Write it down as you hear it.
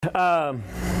In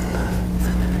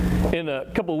a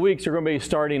couple of weeks, we're going to be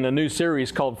starting a new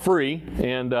series called Free,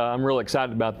 and I'm really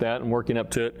excited about that and working up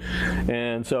to it.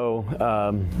 And so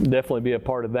definitely be a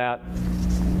part of that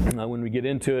when we get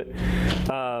into it.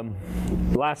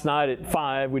 Last night at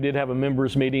 5, we did have a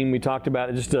members meeting. We talked about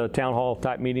it, just a town hall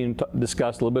type meeting,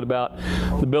 discussed a little bit about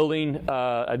the building.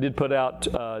 I did put out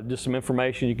just some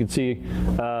information. You can see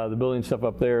the building stuff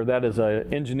up there. That is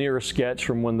an engineer sketch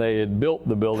from when they had built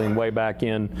the building way back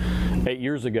in 8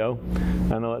 years ago.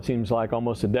 I know it seems like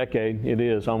almost a decade. It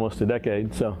is almost a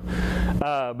decade. So,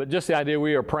 but just the idea,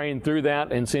 we are praying through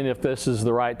that and seeing if this is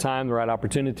the right time, the right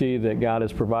opportunity that God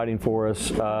is providing for us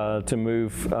to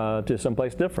move to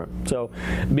someplace different. So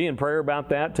be in prayer about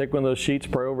that. Take one of those sheets,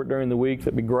 pray over it during the week.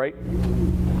 That'd be great.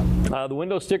 The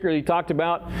window sticker he talked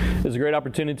about is a great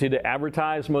opportunity to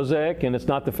advertise Mosaic, and it's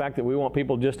not the fact that we want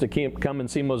people just to come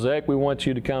and see Mosaic. We want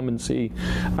you to come and see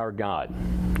our God.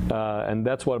 And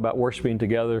that's what about worshiping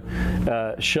together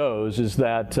shows, is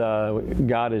that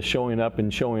God is showing up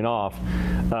and showing off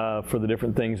for the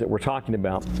different things that we're talking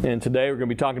about. And today we're going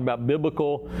to be talking about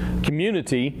biblical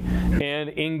community and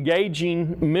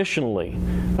engaging missionally.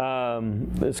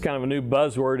 It's kind of a new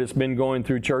buzzword. It's been going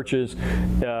through churches,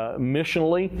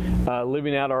 missionally,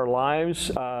 living out our lives.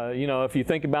 You know, if you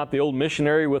think about the old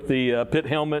missionary with the pit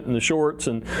helmet and the shorts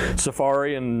and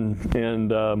safari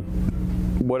and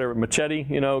whatever, machete,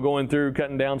 you know, going through,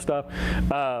 cutting down stuff.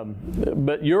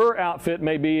 But your outfit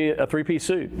may be a three-piece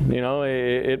suit. You know,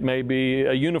 it may be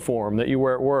a uniform that you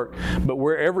wear at work. But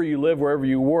wherever you live, wherever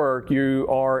you work, you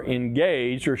are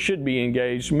engaged or should be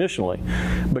engaged missionally.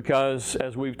 Because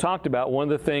as we've talked about,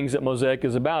 one of the things that Mosaic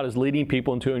is about is leading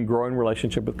people into a growing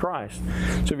relationship with Christ.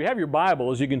 So if you have your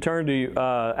Bibles, you can turn to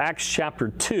Acts chapter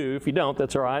 2. If you don't,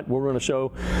 that's all right. We're going to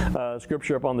show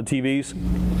scripture up on the TVs.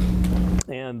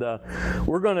 And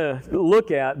we're going to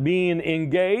look at being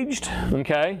engaged,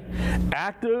 okay,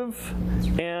 active,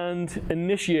 and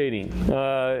initiating,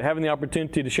 having the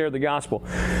opportunity to share the gospel.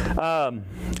 I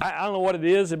don't know what it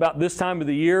is about this time of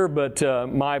the year, but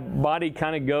my body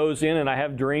kind of goes in, and I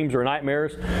have dreams or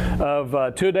nightmares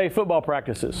of two-a-day football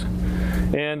practices.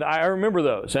 And I remember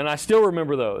those, and I still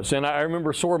remember those. And I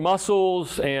remember sore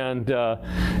muscles and,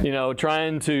 you know,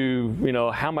 trying to, you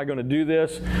know, how am I going to do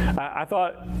this? I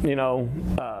thought, you know,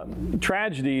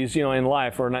 tragedies, you know, in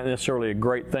life are not necessarily a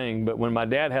great thing. But when my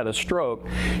dad had a stroke,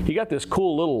 he got this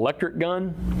cool little electric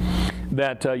gun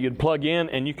that you'd plug in,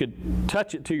 and you could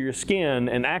touch it to your skin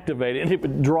and activate it, and it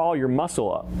would draw your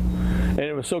muscle up. And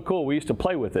it was so cool. We used to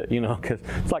play with it, you know, because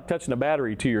it's like touching a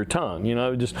battery to your tongue, you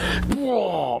know, just, you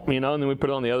know, and then we put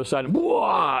it on the other side, and,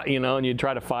 you know, and you'd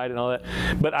try to fight and all that.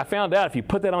 But I found out if you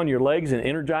put that on your legs and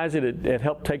energize it, it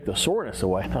helped take the soreness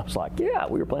away. And I was like, yeah,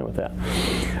 we were playing with that.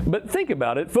 But think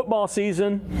about it. Football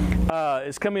season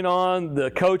is coming on.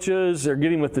 The coaches are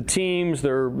getting with the teams.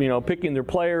 They're, you know, picking their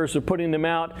players. They're putting them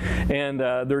out, and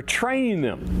they're training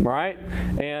them, right?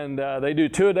 And they do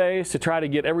two-a-days to try to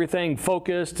get everything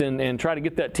focused and try to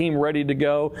get that team ready to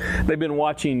go. They've been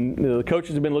watching, you know, the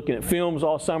coaches have been looking at films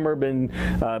all summer, been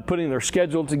putting their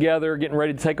schedule together, getting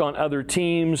ready to take on other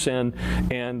teams, and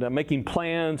making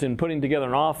plans and putting together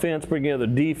an offense, putting together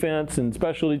defense and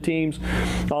specialty teams,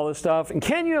 all this stuff. And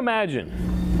can you imagine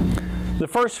the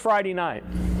first Friday night?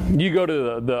 You go to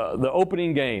the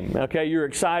opening game, okay? You're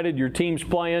excited, your team's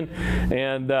playing,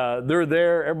 and they're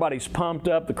there, everybody's pumped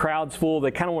up, the crowd's full,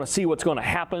 they kind of want to see what's going to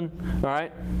happen, all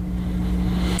right?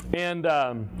 And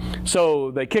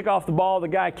so they kick off the ball, the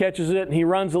guy catches it, and he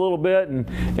runs a little bit,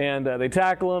 and they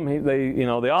tackle him. You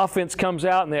know, the offense comes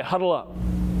out, and they huddle up.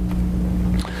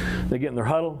 They get in their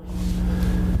huddle.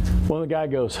 One of the guy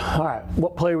goes, all right,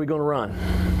 what play are we going to run?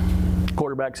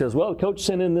 Quarterback says, well, the coach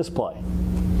sent in this play.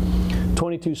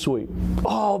 22 sweep.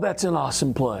 Oh, that's an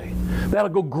awesome play. That'll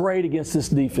go great against this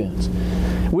defense.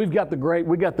 We've got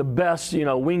the best, you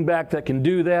know, wing back that can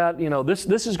do that. You know, this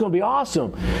is going to be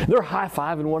awesome. They're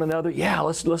high-fiving one another. Yeah,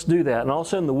 let's do that. And all of a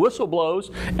sudden the whistle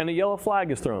blows and a yellow flag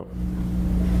is thrown.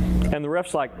 And the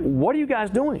ref's like, what are you guys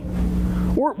doing?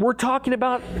 We're talking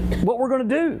about what we're going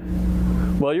to do.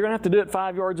 Well, you're going to have to do it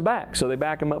 5 yards back. So they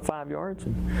back them up 5 yards,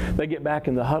 and they get back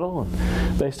in the huddle, and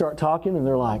they start talking, and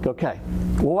they're like, okay,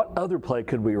 well, what other play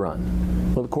could we run?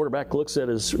 Well, the quarterback looks at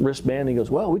his wristband and he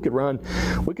goes, well, we could run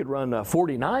a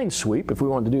 49 sweep if we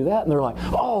wanted to do that. And they're like,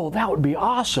 oh, that would be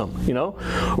awesome, you know.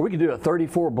 Or we could do a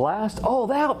 34 blast. Oh,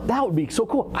 that would be so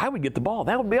cool. I would get the ball.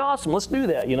 That would be awesome. Let's do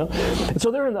that, you know. And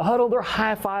so they're in the huddle. They're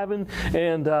high-fiving.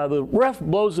 And the ref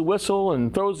blows the whistle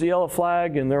and throws the yellow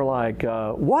flag. And they're like,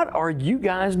 what are you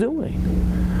guys doing?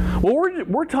 Well,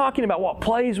 we're talking about what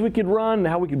plays we could run and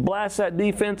how we could blast that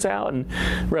defense out. And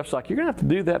the ref's like, you're going to have to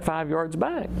do that 5 yards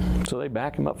back. So they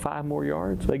back him up 5 more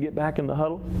yards. They get back in the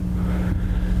huddle.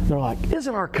 They're like,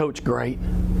 isn't our coach great?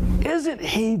 Isn't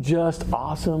he just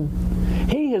awesome?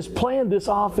 He has planned this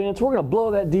offense. We're going to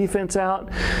blow that defense out.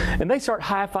 And they start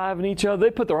high-fiving each other.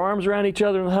 They put their arms around each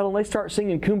other in the huddle. And they start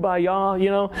singing Kumbaya, you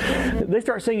know. They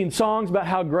start singing songs about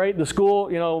how great the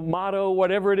school, you know, motto,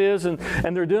 whatever it is. And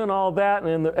they're doing all that.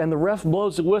 And the ref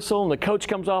blows the whistle. And the coach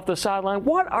comes off the sideline.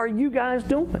 What are you guys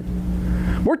doing?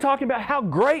 We're talking about how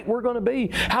great we're going to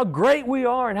be, how great we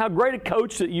are, and how great a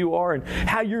coach that you are, and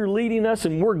how you're leading us,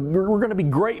 and we're going to be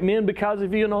great men because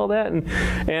of you and all that.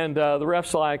 And the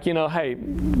ref's like, you know, hey,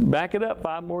 back it up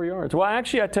 5 more yards. Well,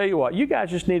 actually, I tell you what, you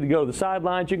guys just need to go to the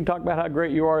sidelines. You can talk about how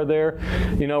great you are there.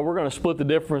 You know, we're going to split the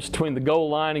difference between the goal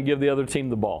line and give the other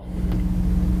team the ball.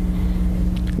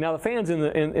 Now, the fans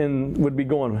would be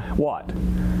going, what?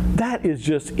 That is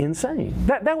just insane.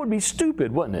 That would be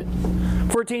stupid, wouldn't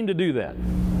it, for a team to do that?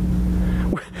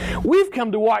 We've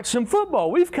come to watch some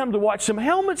football. We've come to watch some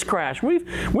helmets crash.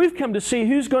 We've come to see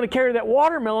who's going to carry that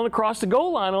watermelon across the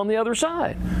goal line on the other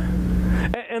side.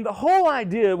 And the whole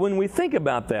idea, when we think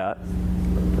about that,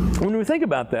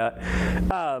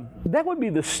 that would be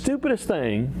the stupidest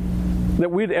thing that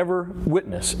we'd ever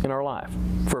witness in our life,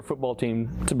 for a football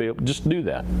team to be able to just do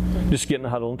that, just get in the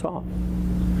huddle and talk.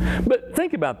 But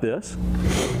think about this.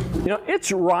 You know,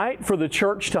 it's right for the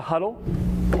church to huddle.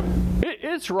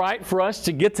 It's right for us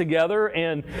to get together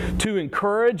and to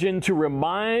encourage and to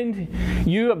remind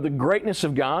you of the greatness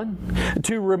of God,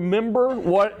 to remember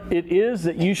what it is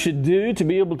that you should do to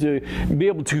be able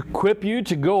to equip you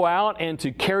to go out and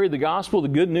to carry the gospel, the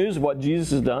good news of what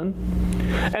Jesus has done.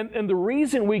 And the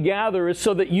reason we gather is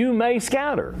so that you may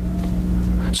scatter.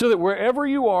 So that wherever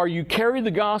you are, you carry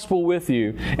the gospel with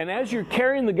you. And as you're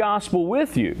carrying the gospel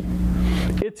with you,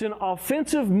 it's an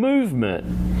offensive movement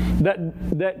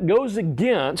that goes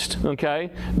against,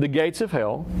 okay, the gates of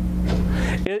hell.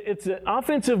 It's an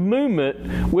offensive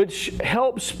movement which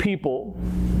helps people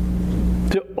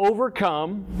to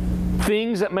overcome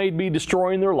things that may be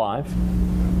destroying their life.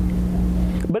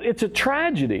 But it's a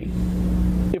tragedy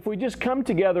if we just come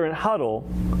together and huddle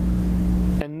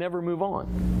and never move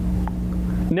on.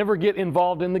 Never get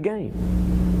involved in the game.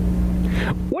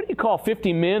 What do you call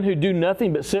 50 men who do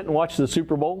nothing but sit and watch the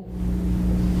Super Bowl?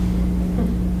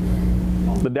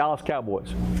 The Dallas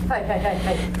Cowboys.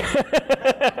 Hey.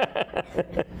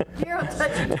 You're on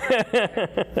touching.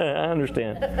 I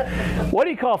understand. What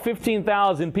do you call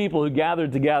 15,000 people who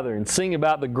gathered together and sing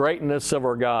about the greatness of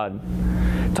our God?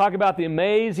 Talk about the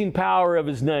amazing power of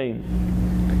His name.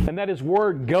 And that His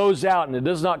word goes out and it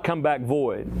does not come back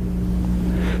void.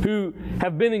 Who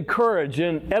have been encouraged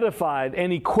and edified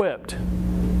and equipped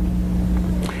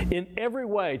in every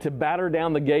way to batter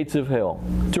down the gates of hell,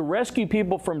 to rescue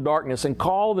people from darkness and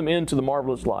call them into the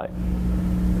marvelous light.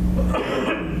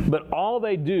 But all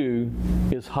they do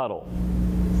is huddle.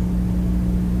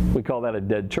 We call that a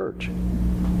dead church.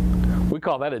 We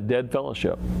call that a dead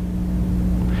fellowship.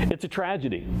 It's a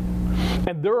tragedy.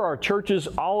 And there are churches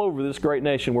all over this great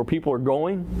nation where people are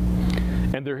going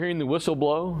and they're hearing the whistle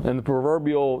blow and the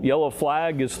proverbial yellow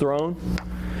flag is thrown.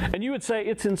 And you would say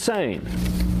it's insane.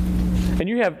 And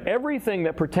you have everything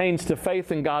that pertains to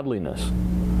faith and godliness.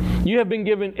 You have been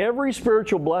given every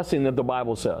spiritual blessing that the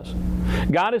Bible says.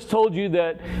 God has told you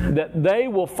that they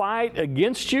will fight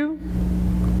against you,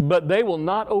 but they will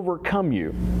not overcome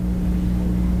you.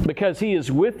 Because He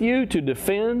is with you to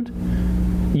defend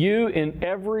you in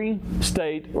every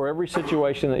state or every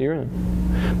situation that you're in.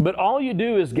 But all you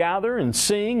do is gather and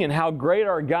sing and how great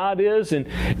our God is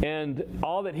and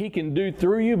all that He can do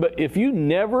through you. But if you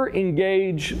never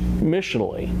engage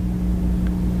missionally,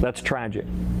 that's tragic.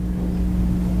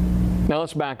 Now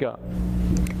let's back up.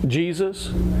 Jesus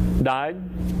died.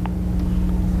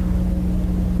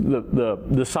 The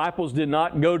disciples did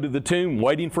not go to the tomb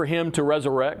waiting for Him to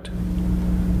resurrect.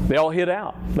 They all hid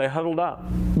out. They huddled up.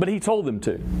 But He told them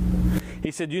to.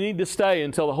 He said, you need to stay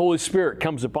until the Holy Spirit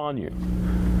comes upon you.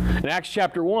 In Acts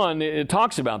chapter 1, it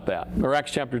talks about that. Or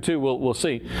Acts chapter 2, we'll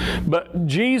see. But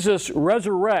Jesus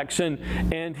resurrects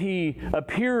and He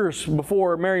appears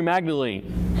before Mary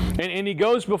Magdalene. And He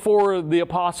goes before the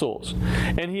apostles.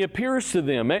 And He appears to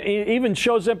them. He even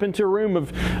shows up into a room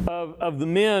of the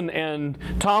men and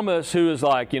Thomas, who is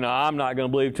like, I'm not going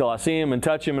to believe till I see Him and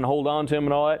touch Him and hold on to Him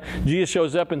and all that. Jesus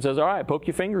shows up and says, all right, poke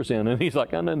your fingers in. And he's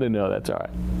like, oh, no, that's all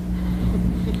right.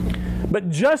 But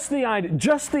just the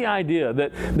idea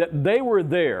that they were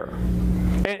there,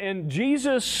 and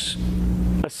Jesus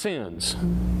ascends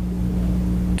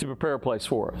to prepare a place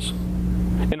for us.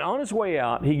 And on his way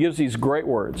out, he gives these great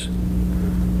words.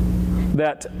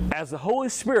 That as the Holy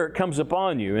Spirit comes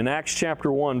upon you, in Acts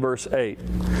chapter 1, verse 8,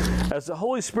 as the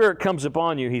Holy Spirit comes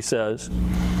upon you, he says,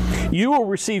 you will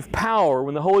receive power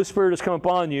when the Holy Spirit has come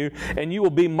upon you, and you will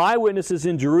be my witnesses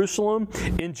in Jerusalem,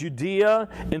 in Judea,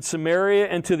 in Samaria,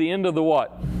 and to the end of the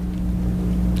what?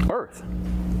 Earth.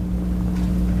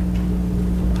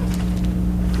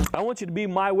 I want you to be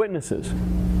my witnesses.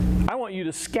 I want you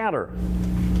to scatter.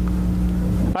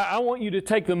 I want you to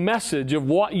take the message of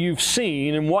what you've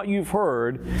seen and what you've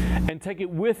heard and take it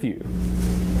with you.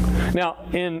 Now,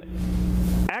 in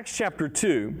Acts chapter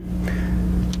 2,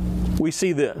 we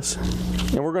see this.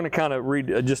 And we're going to kind of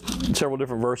read just several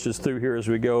different verses through here as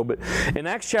we go. But in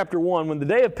Acts chapter 1, when the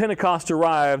day of Pentecost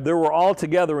arrived, they were all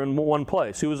together in one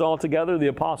place. Who was all together? The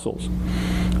apostles.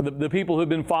 The people who had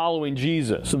been following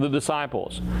Jesus, the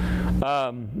disciples.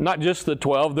 Not just the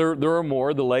 12, there are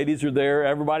more. The ladies are there.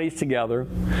 Everybody's together.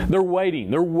 They're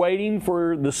waiting. They're waiting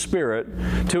for the Spirit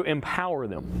to empower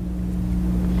them.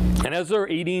 And as they're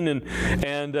eating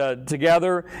and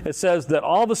together, it says that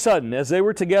all of a sudden, as they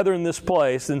were together in this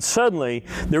place, then suddenly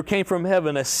there came from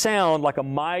heaven a sound like a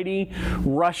mighty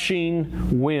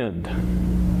rushing wind.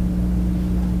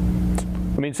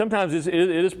 I mean, sometimes it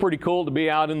is pretty cool to be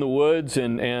out in the woods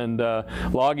and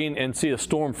logging and see a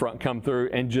storm front come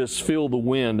through and just feel the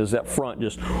wind as that front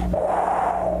just...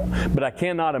 But I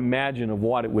cannot imagine of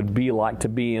what it would be like to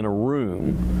be in a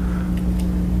room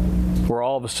where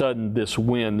all of a sudden this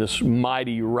wind, this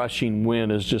mighty rushing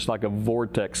wind is just like a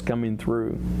vortex coming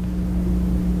through.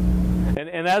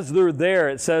 And as they're there,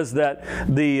 it says that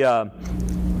the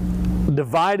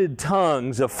divided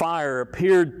tongues of fire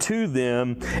appeared to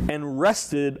them and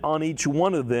rested on each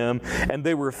one of them, and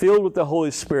they were filled with the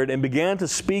Holy Spirit and began to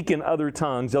speak in other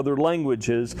tongues, other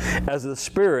languages, as the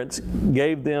Spirit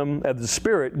gave them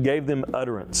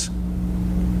utterance.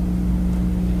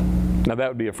 Now that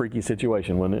would be a freaky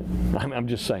situation, wouldn't it? I'm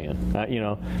just saying.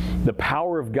 The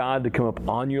power of God to come up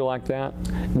on you like that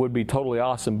would be totally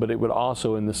awesome, but it would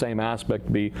also, in the same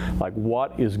aspect, be like,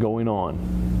 what is going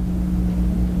on?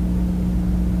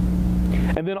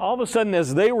 And then all of a sudden,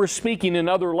 as they were speaking in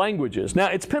other languages, now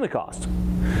it's Pentecost.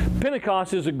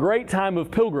 Pentecost is a great time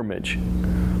of pilgrimage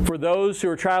for those who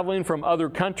are traveling from other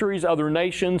countries, other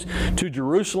nations, to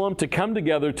Jerusalem to come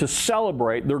together to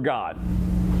celebrate their God.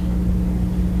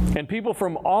 And people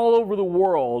from all over the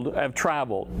world have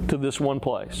traveled to this one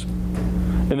place,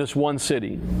 in this one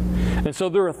city. And so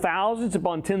there are thousands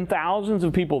upon 10,000s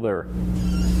of people there.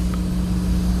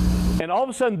 And all of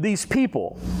a sudden, these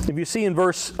people, if you see in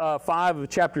verse 5 of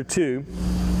chapter 2,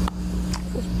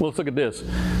 let's look at this.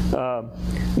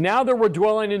 Now there were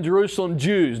dwelling in Jerusalem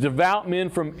Jews, devout men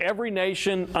from every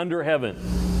nation under heaven.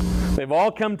 They've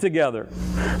all come together.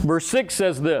 Verse 6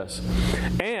 says this,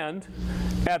 and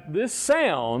at this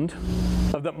sound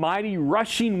of the mighty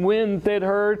rushing wind they'd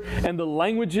heard and the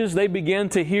languages they began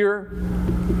to hear,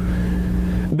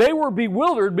 they were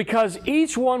bewildered because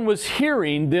each one was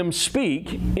hearing them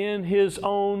speak in his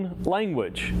own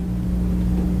language.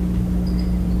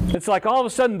 It's like all of a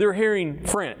sudden they're hearing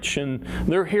French and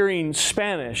they're hearing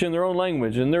Spanish in their own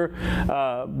language, and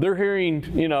they're hearing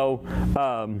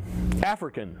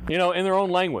African in their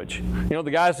own language.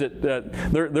 The guys that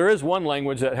there is one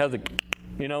language that has a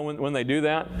when they do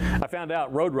that. I found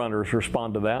out Roadrunners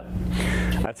respond to that.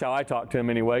 That's how I talk to them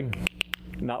anyway.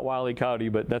 Not Wile E. Coyote,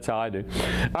 but that's how I do.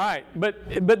 All right,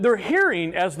 but they're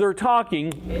hearing as they're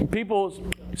talking, people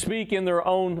speak in their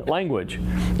own language.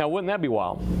 Now, wouldn't that be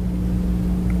wild?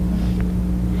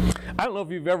 I don't know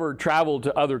if you've ever traveled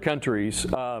to other countries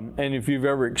and if you've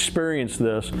ever experienced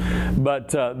this, but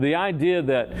the idea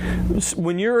that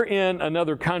when you're in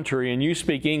another country and you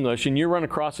speak English and you run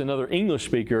across another English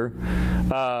speaker,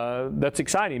 that's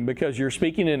exciting because you're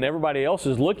speaking and everybody else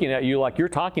is looking at you like you're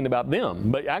talking about them.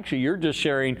 But actually, you're just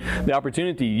sharing the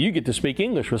opportunity. You get to speak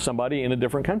English with somebody in a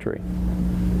different country.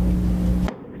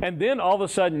 And then all of a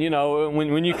sudden,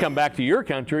 when you come back to your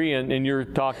country and you're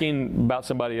talking about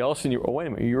somebody else, and wait a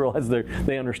minute, you realize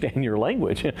they understand your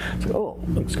language. It's like, oh,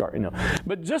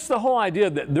 But just the whole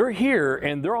idea that they're here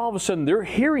and they're all of a sudden they're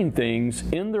hearing things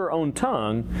in their own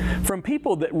tongue from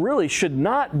people that really should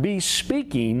not be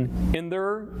speaking in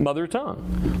their mother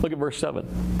tongue. Look at verse 7.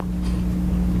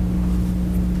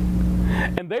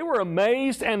 And they were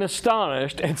amazed and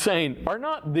astonished and saying, are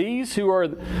not these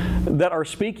that are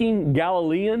speaking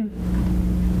Galilean?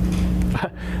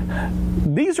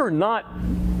 These are not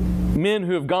men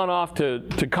who have gone off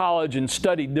to college and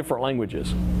studied different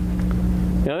languages.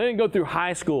 They didn't go through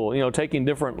high school, taking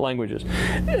different languages.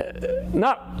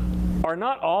 are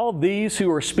not all these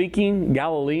who are speaking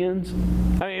Galileans?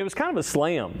 I mean, it was kind of a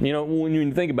slam, you know, when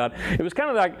you think about it. It was kind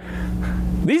of like,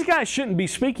 these guys shouldn't be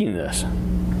speaking this.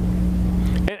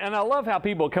 And I love how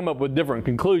people come up with different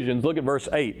conclusions. Look at verse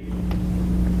 8.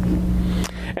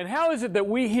 And how is it that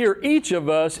we hear each of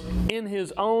us in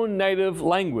his own native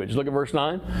language? Look at verse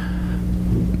 9.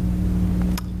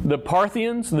 The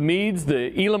Parthians, the Medes,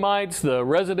 the Elamites, the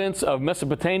residents of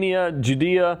Mesopotamia,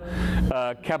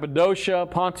 Judea, Cappadocia,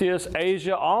 Pontus,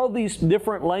 Asia, all these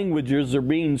different languages are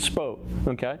being spoke.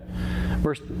 Okay?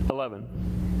 Verse 11.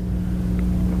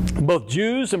 Both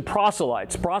Jews and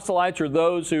proselytes. Proselytes are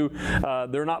those who,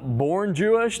 they're not born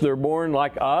Jewish. They're born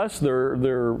like us. They're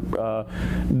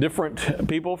different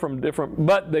people from different,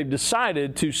 but they've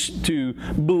decided to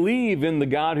believe in the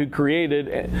God who created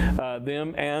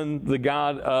them and the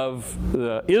God of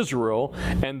Israel,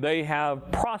 and they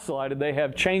have proselyted. They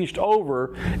have changed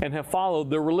over and have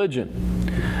followed their religion.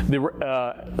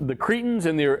 The Cretans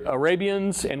and the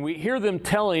Arabians, and we hear them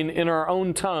telling in our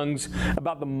own tongues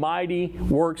about the mighty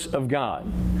works of God.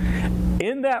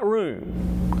 In that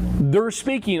room, they're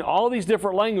speaking all these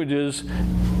different languages,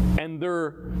 and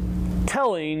they're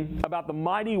telling about the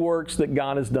mighty works that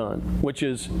God has done, which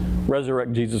is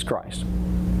resurrect Jesus Christ.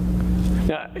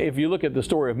 Now, if you look at the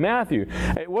story of Matthew,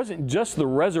 it wasn't just the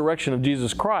resurrection of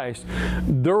Jesus Christ.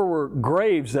 There were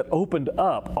graves that opened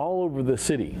up all over the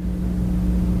city.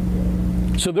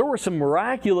 So there were some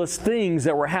miraculous things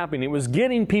that were happening. It was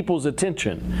getting people's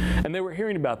attention. And they were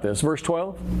hearing about this. Verse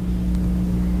 12.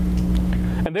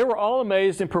 And they were all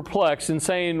amazed and perplexed and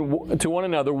saying to one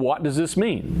another, what does this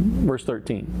mean? Verse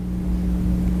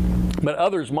 13. But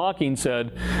others mocking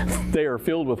said, they are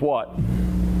filled with what?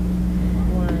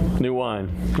 New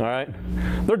wine. All right?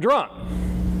 They're drunk.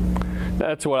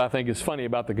 That's what I think is funny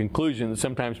about the conclusion that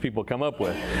sometimes people come up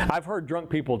with. I've heard drunk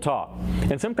people talk,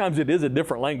 and sometimes it is a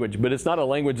different language, but it's not a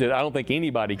language that I don't think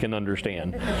anybody can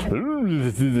understand.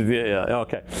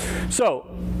 Okay.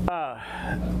 So,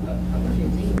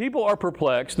 people are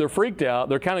perplexed. They're freaked out.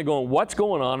 They're kind of going, what's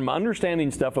going on? I'm understanding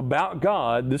stuff about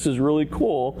God. This is really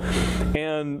cool.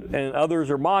 And others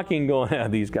are mocking,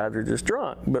 going, these guys are just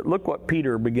drunk. But look what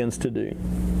Peter begins to do.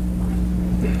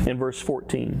 In verse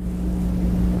 14.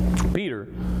 Peter,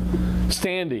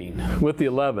 standing with the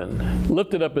 11,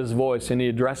 lifted up his voice and he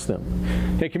addressed them.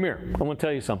 Hey, come here. I want to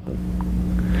tell you something.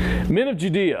 Men of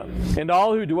Judea and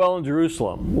all who dwell in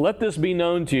Jerusalem, let this be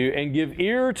known to you and give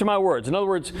ear to my words. In other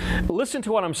words, listen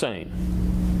to what I'm saying.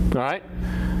 All right?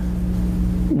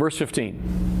 Verse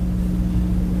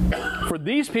 15. For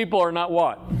these people are not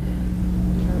what?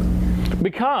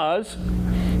 Because,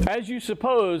 as you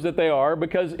suppose that they are,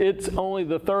 because it's only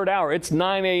the third hour. It's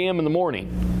 9 a.m. in the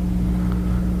morning.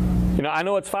 You know, I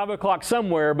know it's 5 o'clock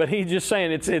somewhere, but he's just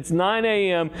saying it's 9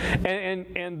 a.m.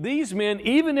 And these men,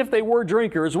 even if they were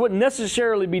drinkers, wouldn't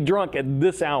necessarily be drunk at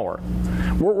this hour.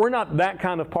 We're not that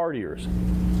kind of partiers.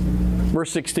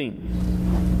 Verse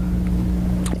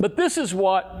 16. But this is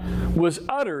what was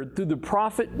uttered through the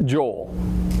prophet Joel.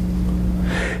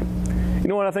 You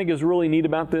know what I think is really neat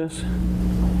about this?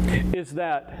 Is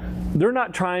that they're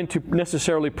not trying to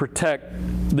necessarily protect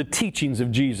the teachings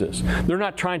of Jesus. They're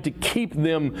not trying to keep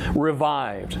them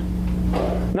revived.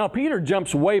 Now, Peter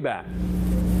jumps way back.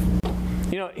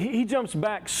 You know, he jumps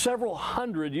back several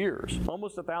hundred years,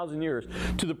 almost 1,000 years,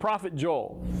 to the prophet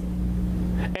Joel.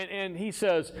 And he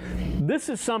says, this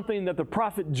is something that the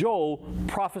prophet Joel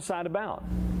prophesied about.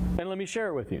 And let me share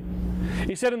it with you.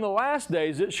 He said, in the last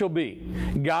days it shall be,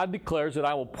 God declares that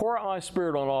I will pour out my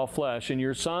spirit on all flesh, and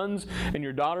your sons and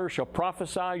your daughters shall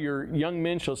prophesy, your young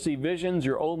men shall see visions,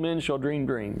 your old men shall dream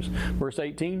dreams. Verse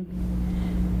 18.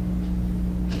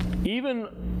 Even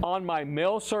on my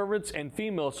male servants and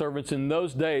female servants in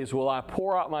those days will I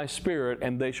pour out my spirit,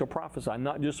 and they shall prophesy.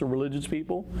 Not just the religious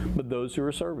people, but those who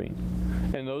are serving.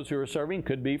 And those who are serving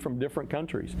could be from different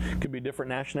countries, could be different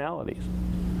nationalities.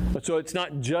 So it's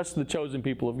not just the chosen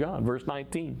people of God. Verse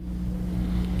 19.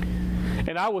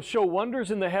 And I will show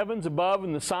wonders in the heavens above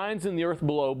and the signs in the earth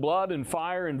below, blood and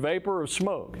fire and vapor of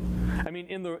smoke. I mean,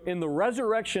 in the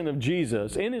resurrection of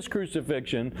Jesus, in his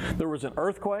crucifixion, there was an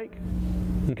earthquake.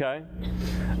 Okay?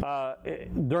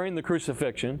 During the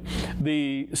crucifixion,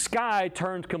 the sky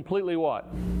turned completely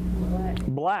what?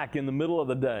 Black in the middle of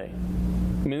the day.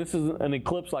 I mean, this is an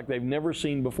eclipse like they've never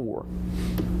seen before.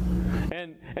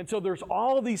 And so there's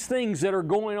all these things that are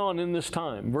going on in this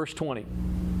time. Verse 20.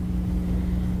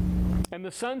 And the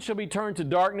sun shall be turned to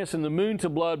darkness and the moon to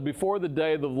blood before the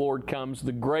day of the Lord comes,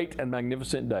 the great and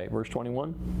magnificent day. Verse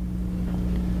 21.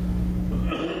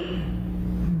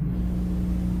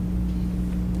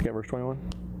 You got verse 21?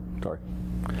 Sorry.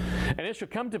 And it shall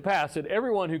come to pass that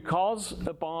everyone who calls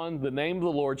upon the name of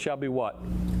the Lord shall be what?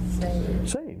 Saved.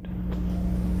 Saved.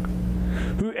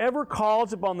 Whoever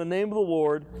calls upon the name of the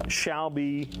Lord shall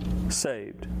be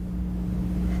saved.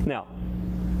 Now,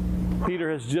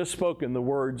 Peter has just spoken the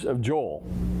words of Joel,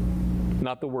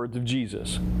 not the words of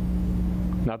Jesus,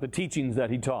 not the teachings that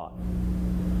he taught.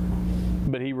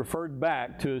 But he referred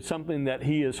back to something that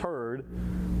he has heard,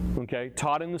 okay,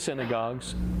 taught in the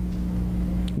synagogues.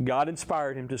 God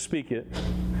inspired him to speak it.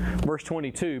 Verse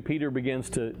 22, Peter begins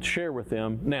to share with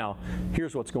them, now,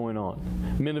 here's what's going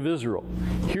on. Men of Israel,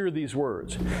 hear these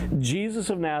words. Jesus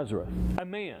of Nazareth, a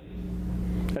man,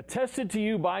 attested to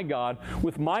you by God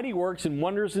with mighty works and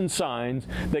wonders and signs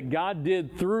that God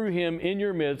did through him in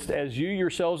your midst, as you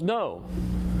yourselves know.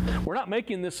 We're not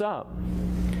making this up.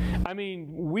 I mean,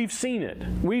 we've seen it.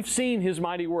 We've seen his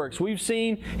mighty works. We've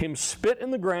seen him spit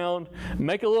in the ground,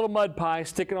 make a little mud pie,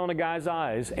 stick it on a guy's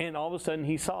eyes, and all of a sudden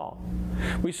he saw.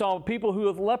 We saw people who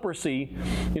with leprosy,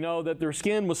 that their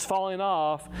skin was falling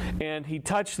off, and he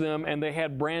touched them and they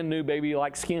had brand new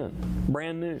baby-like skin.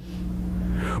 Brand new.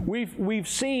 We've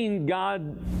seen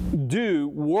God do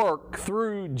work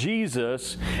through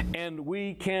Jesus, and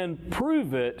we can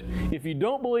prove it. If you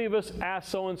don't believe us, ask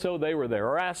so-and-so, they were there.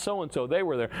 Or ask so-and-so, they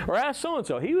were there. Or ask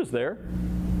so-and-so, he was there.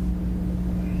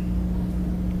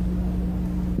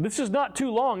 This is not too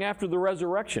long after the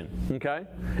resurrection, okay?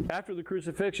 After the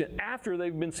crucifixion, after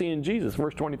they've been seeing Jesus,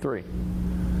 verse 23.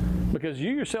 Because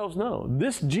you yourselves know,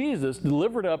 this Jesus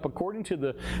delivered up according to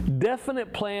the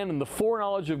definite plan and the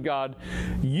foreknowledge of God,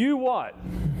 you what?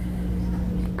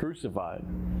 Crucified.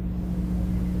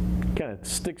 Kind of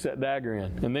sticks that dagger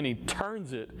in. And then he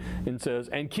turns it and says,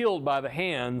 and killed by the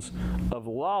hands of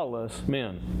lawless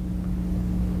men.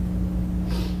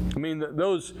 I mean,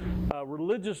 those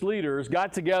religious leaders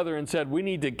got together and said, we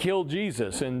need to kill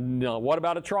Jesus. And what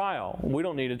about a trial? We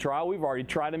don't need a trial. We've already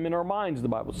tried him in our minds, the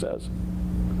Bible says.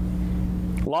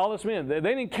 Lawless men. They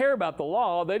didn't care about the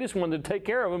law. They just wanted to take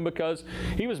care of him because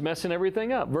he was messing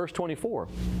everything up. Verse 24.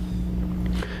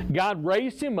 God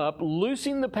raised him up,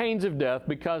 loosing the pains of death,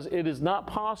 because it is not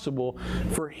possible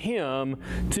for him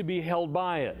to be held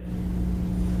by it.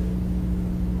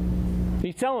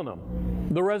 He's telling them,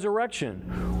 the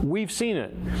resurrection, we've seen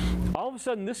it. All of a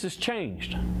sudden, this has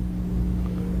changed.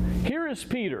 Here is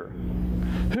Peter,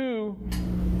 who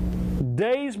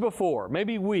days before,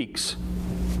 maybe weeks,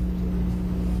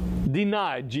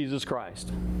 denied Jesus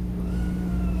Christ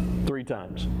 3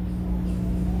 times.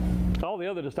 All the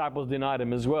other disciples denied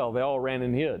him as well. They all ran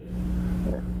and hid.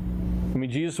 I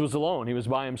mean, Jesus was alone. He was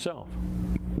by himself.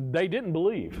 They didn't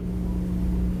believe.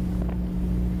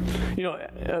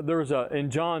 There's in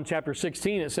John chapter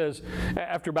 16, it says,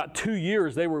 after about 2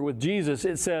 years they were with Jesus,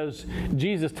 it says,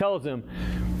 Jesus tells them,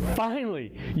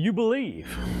 finally, you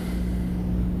believe.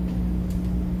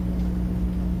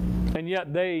 And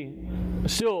yet they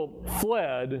still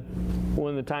fled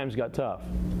when the times got tough.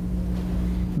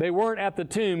 They weren't at the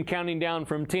tomb counting down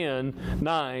from 10,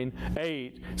 9,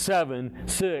 8, 7,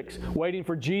 6, waiting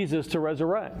for Jesus to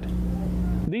resurrect.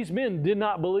 These men did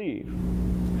not believe.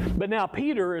 But now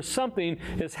Peter, something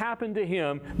has happened to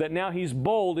him that now he's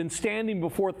bold in standing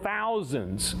before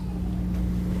thousands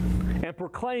and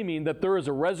proclaiming that there is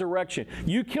a resurrection.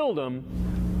 You killed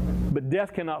him, but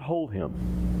death cannot hold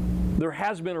him. There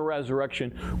has been a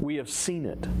resurrection. We have seen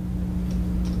it.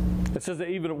 It says that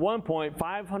even at one point,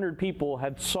 500 people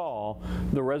had saw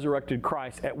the resurrected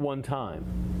Christ at one time.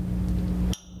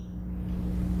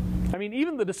 I mean,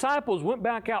 even the disciples went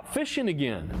back out fishing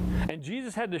again, and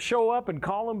Jesus had to show up and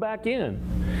call them back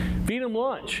in, feed them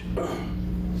lunch.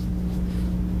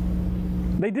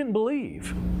 They didn't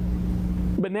believe.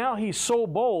 But now he's so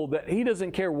bold that he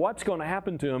doesn't care what's going to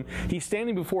happen to him. He's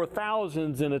standing before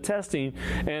thousands and attesting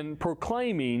and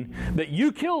proclaiming that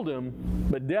you killed him,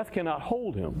 but death cannot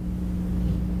hold him.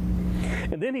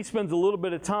 And then he spends a little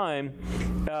bit of time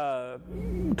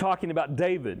talking about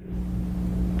David.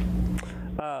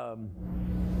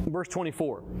 Verse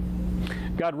 24.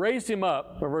 God raised him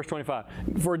up, or verse 25.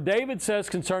 For David says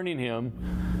concerning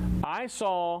him, I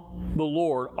saw the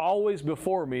Lord always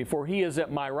before me, for he is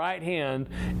at my right hand,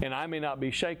 and I may not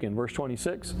be shaken. Verse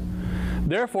 26.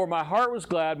 Therefore my heart was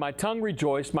glad, my tongue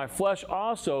rejoiced, my flesh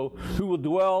also, who will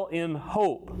dwell in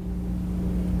hope.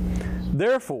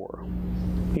 Therefore,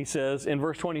 he says in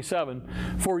verse 27,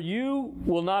 for you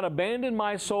will not abandon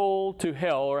my soul to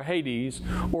hell or Hades,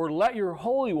 or let your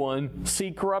Holy One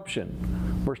see corruption.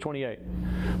 Verse 28.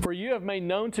 For you have made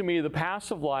known to me the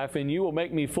paths of life, and you will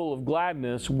make me full of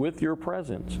gladness with your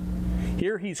presence.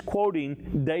 Here he's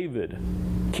quoting David,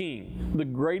 king, the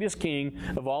greatest king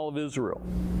of all of Israel.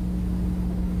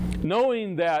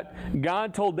 knowing that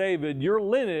God told David, your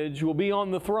lineage will be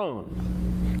on the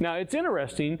throne. Now, it's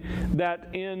interesting that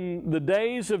in the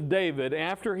days of David,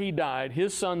 after he died,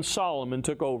 his son Solomon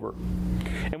took over.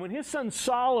 And when his son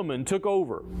Solomon took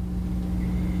over,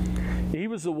 he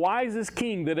was the wisest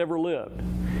king that ever lived.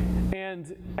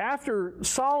 And after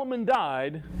Solomon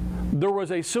died, there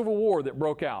was a civil war that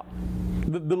broke out.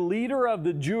 The leader of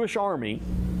the Jewish army,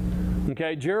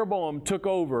 Jeroboam, took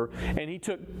over, and he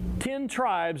took 10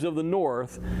 tribes of the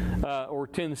north, or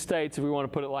 10 states if we want to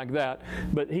put it like that.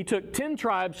 But he took 10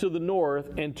 tribes to the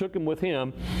north and took them with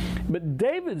him. But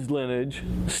David's lineage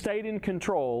stayed in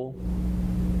control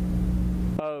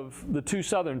of the 2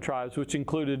 southern tribes, which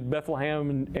included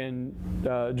Bethlehem and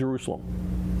Jerusalem,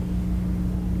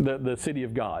 the city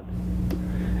of God.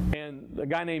 And a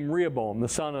guy named Rehoboam, the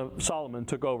son of Solomon,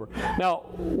 took over. Now,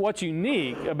 what's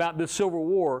unique about this civil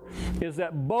war is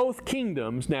that both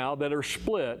kingdoms now that are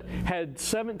split had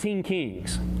 17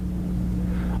 kings.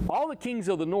 All the kings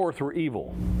of the north were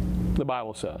evil, the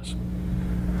Bible says.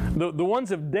 The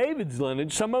ones of David's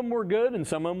lineage, some of them were good and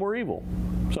some of them were evil.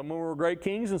 Some of them were great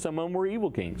kings and some of them were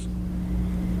evil kings.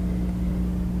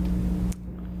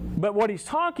 But what he's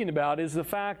talking about is the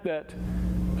fact that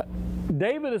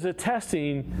David is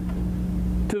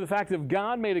attesting to the fact that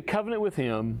God made a covenant with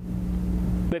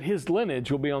him that his lineage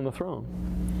will be on the throne.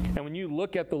 And when you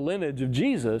look at the lineage of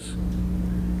Jesus,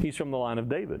 he's from the line of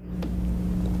David.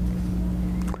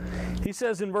 He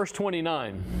says in verse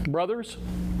 29, brothers,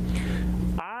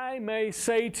 I may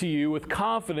say to you with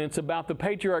confidence about the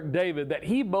patriarch David that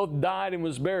he both died and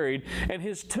was buried, and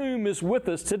his tomb is with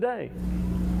us today.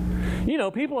 You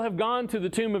know, people have gone to the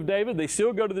tomb of David. They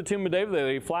still go to the tomb of David. They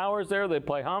lay flowers there. They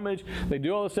play homage. They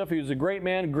do all this stuff. He was a great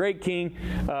man, great king,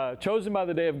 chosen by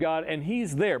the day of God, and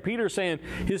he's there. Peter's saying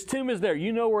his tomb is there.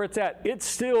 You know where it's at. It's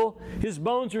still, his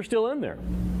bones are still in there.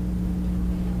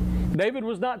 David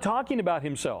was not talking about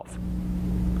himself.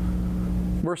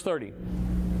 Verse 30.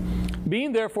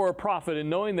 Being therefore a prophet, and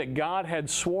knowing that God had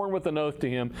sworn with an oath to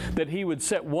him that he would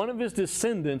set one of his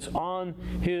descendants on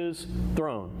his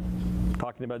throne.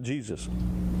 Talking about Jesus.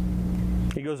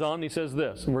 He goes on and he says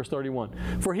this in verse 31.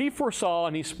 For he foresaw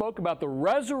and he spoke about the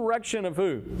resurrection of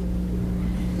who?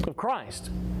 Of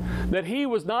Christ. That he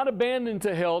was not abandoned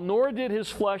to hell, nor did his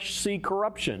flesh see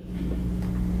corruption.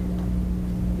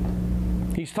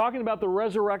 He's talking about the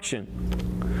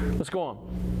resurrection. Let's go on.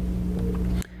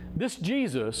 This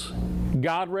Jesus,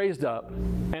 God raised up,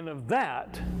 and of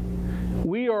that,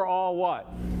 we are all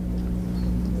what?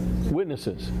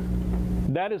 Witnesses.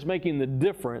 That is making the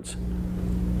difference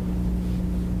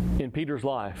in Peter's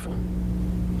life.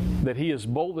 That he is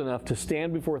bold enough to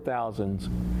stand before thousands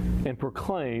and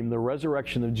proclaim the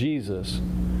resurrection of Jesus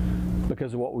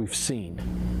because of what we've seen.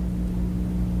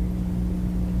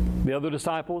 The other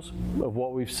disciples, of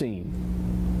what we've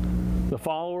seen. The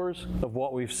followers, of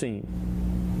what we've seen.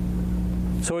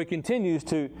 So he continues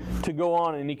to go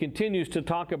on, and he continues to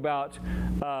talk about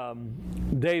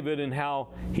David and how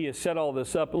he has set all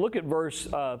this up. Look at verse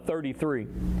 33.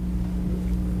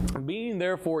 Being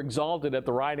therefore exalted at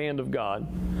the right hand of God,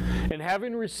 and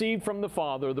having received from the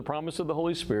Father the promise of the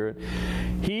Holy Spirit,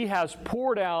 he has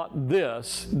poured out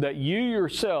this that you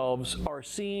yourselves are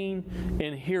seeing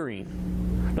and hearing.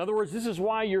 In other words, this is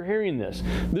why you're hearing this.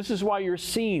 This is why you're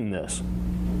seeing this.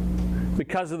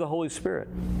 Because of the Holy Spirit.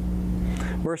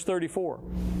 Verse 34.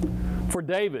 For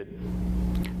David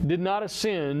did not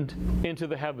ascend into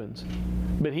the heavens,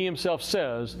 but he himself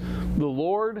says, the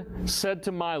Lord said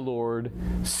to my Lord,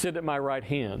 sit at my right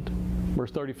hand.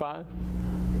 Verse 35.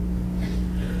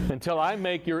 Until I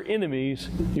make your enemies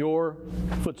your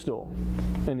footstool.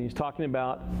 And he's talking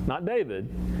about, not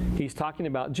David, he's talking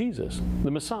about Jesus,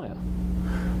 the Messiah.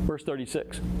 Verse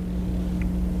 36.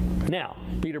 Now,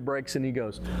 Peter breaks and he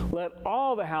goes, let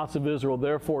all the house of Israel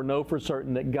therefore know for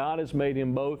certain that God has made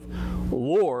him both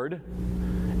Lord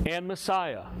and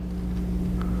Messiah.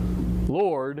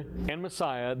 Lord and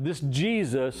Messiah. This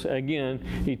Jesus, again,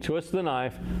 he twists the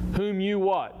knife, whom you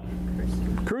what?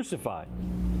 Crucified.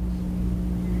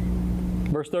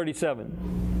 Verse 37.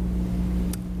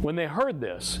 When they heard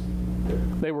this,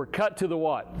 they were cut to the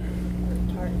what?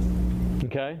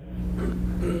 Okay?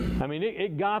 I mean,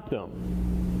 it got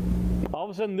them. All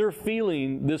of a sudden, they're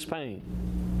feeling this pain.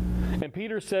 And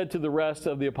Peter said to the rest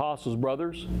of the apostles,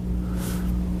 brothers,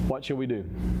 what shall we do?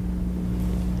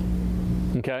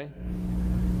 Okay?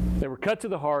 They were cut to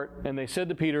the heart, and they said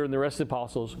to Peter and the rest of the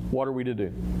apostles, what are we to do?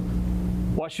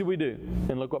 What should we do?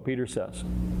 And look what Peter says.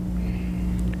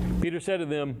 Peter said to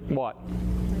them, what?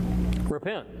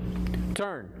 Repent.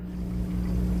 Turn.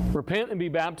 Repent and be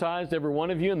baptized, every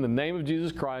one of you, in the name of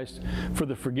Jesus Christ for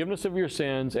the forgiveness of your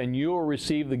sins, and you will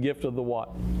receive the gift of the what?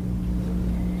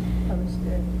 Holy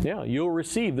Spirit. Yeah, you'll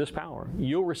receive this power.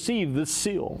 You'll receive this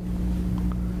seal.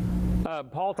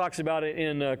 Paul talks about it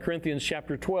in Corinthians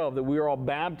chapter 12, that we are all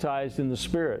baptized in the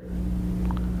Spirit.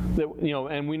 That,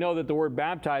 and we know that the word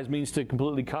baptized means to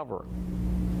completely cover.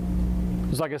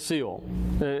 It's like a seal.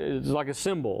 It's like a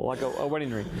symbol, like a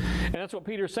wedding ring. And that's what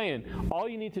Peter's saying. All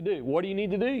you need to do, what do you need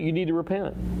to do? You need to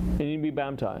repent, and you need to be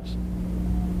baptized.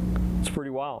 It's pretty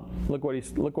wild. Look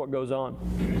what goes on.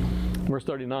 Verse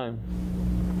 39.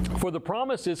 For the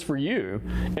promise is for you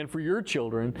and for your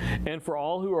children and for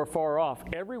all who are far off,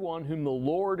 everyone whom the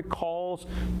Lord calls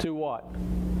to what?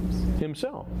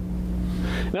 Himself.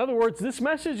 In other words, this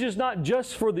message is not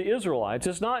just for the Israelites.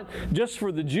 It's not just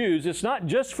for the Jews. It's not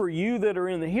just for you that are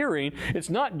in the hearing. It's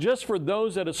not just for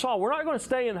those that saw. We're not going to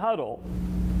stay in huddle.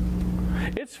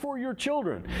 It's for your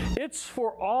children. It's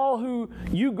for all who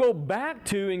you go back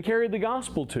to and carry the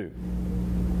gospel to.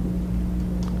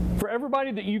 For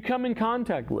everybody that you come in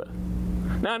contact with.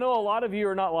 Now, I know a lot of you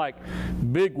are not like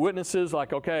big witnesses,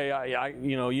 like, okay,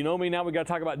 you know me, now we got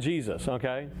to talk about Jesus,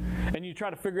 okay? And you try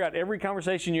to figure out every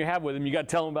conversation you have with him, you got to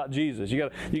tell him about Jesus. You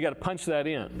got to punch that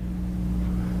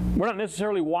in. We're not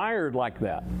necessarily wired like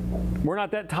that. We're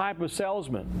not that type of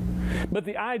salesman. But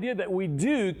the idea that we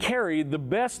do carry the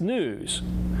best news,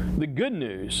 the good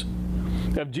news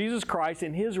of Jesus Christ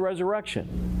and His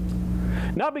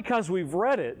resurrection. Not because we've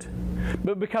read it,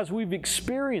 but because we've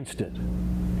experienced it.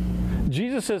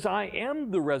 Jesus says, I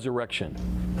am the resurrection.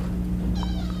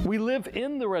 We live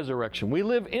in the resurrection. We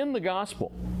live in the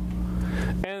gospel.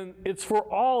 And it's for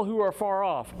all who are far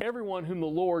off, everyone whom the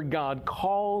Lord God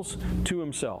calls to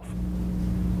Himself.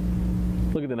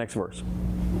 Look at the next verse.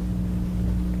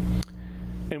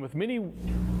 And with many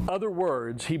other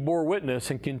words, He bore witness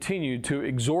and continued to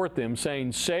exhort them,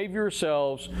 saying, save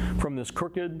yourselves from this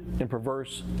crooked and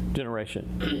perverse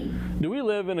generation. Do we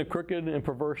live in a crooked and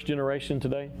perverse generation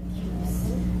today?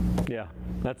 Yeah,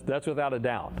 that's without a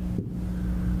doubt.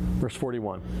 Verse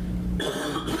 41.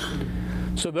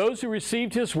 So those who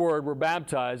received His word were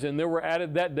baptized, and there were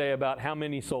added that day about how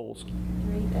many souls?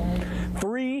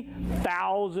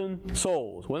 3,000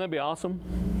 souls. Wouldn't that be awesome?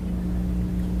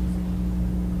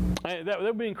 That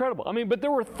would be incredible. I mean, but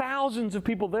there were thousands of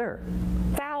people there.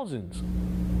 Thousands.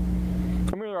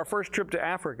 I remember our first trip to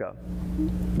Africa.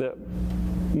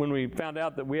 When we found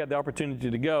out that we had the opportunity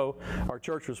to go, our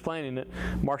church was planning it,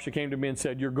 Marcia came to me and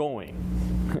said, you're going.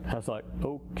 I was like,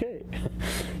 okay.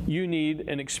 You need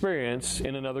an experience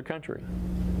in another country.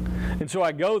 And so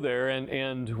I go there,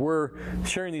 and we're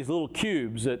sharing these little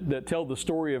cubes that tell the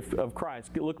story of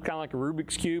Christ. It looked kind of like a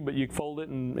Rubik's Cube, but you fold it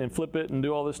and flip it and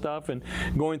do all this stuff and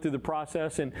going through the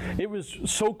process. And it was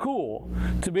so cool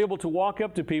to be able to walk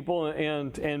up to people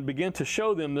and begin to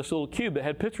show them this little cube that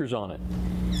had pictures on it.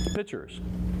 Pictures.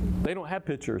 They don't have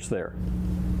pictures there.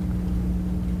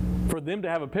 For them to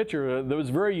have a picture that was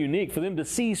very unique, for them to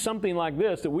see something like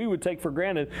this that we would take for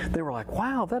granted, they were like,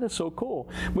 wow, that is so cool.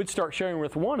 We'd start sharing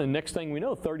with one, and next thing we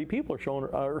know, 30 people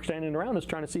are standing around us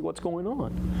trying to see what's going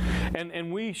on.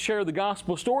 And we share the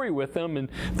gospel story with them, and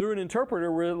through an interpreter,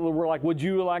 we're like, would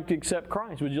you like to accept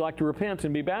Christ? Would you like to repent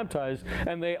and be baptized?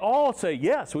 And they all say,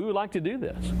 yes, we would like to do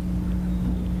this.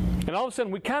 And all of a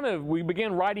sudden, we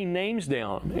began writing names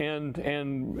down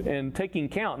and taking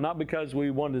count, not because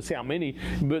we wanted to see how many,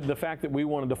 but the fact that we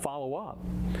wanted to follow up.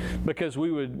 Because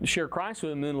we would share Christ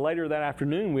with them, and then later that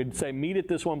afternoon, we'd say, meet at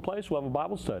this one place, we'll have a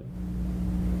Bible study.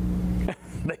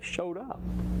 They showed up.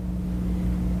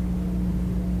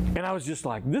 And I was just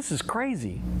like, this is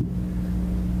crazy.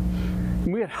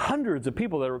 And we had hundreds of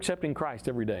people that were accepting Christ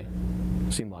every day,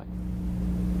 it seemed like.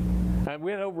 And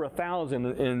we had over 1,000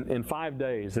 in 5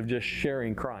 days of just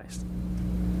sharing Christ.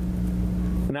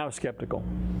 And I was skeptical.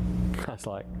 I was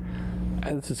like,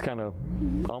 this is kind of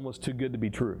almost too good to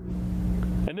be true.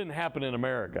 It didn't happen in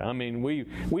America. I mean,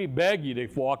 we beg you to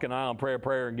walk an aisle and pray a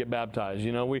prayer and get baptized.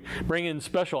 You know, we bring in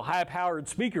special high-powered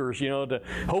speakers, you know, to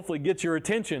hopefully get your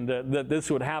attention that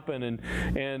this would happen.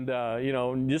 And you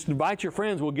know, just invite your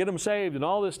friends. We'll get them saved and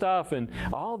all this stuff. And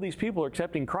all these people are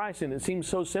accepting Christ, and it seems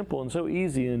so simple and so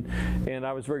easy. And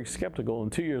I was very skeptical.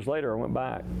 And 2 years later, I went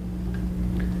back.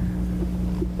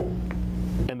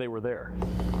 And they were there.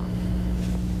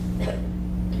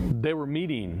 They were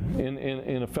meeting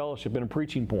in a fellowship, in a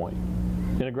preaching point,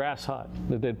 in a grass hut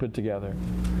that they'd put together.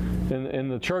 And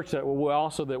the church that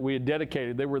we had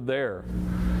dedicated, they were there.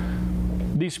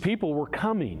 These people were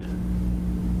coming.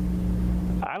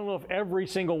 I don't know if every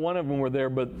single one of them were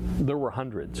there, but there were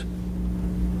hundreds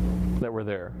that were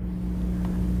there.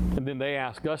 And then they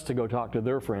asked us to go talk to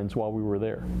their friends while we were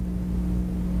there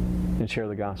and share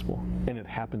the gospel. And it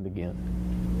happened again.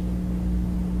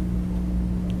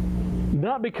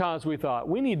 Not because we thought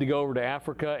we need to go over to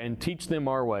Africa and teach them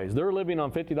our ways. They're living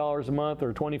on $50 a month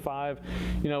or $25.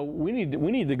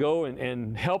 We need to go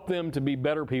and help them to be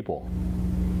better people.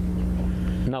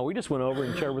 No, we just went over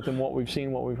and shared with them what we've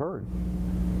seen, what we've heard.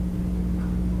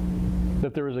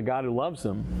 That there is a God who loves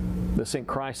them, that sent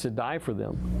Christ to die for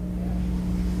them.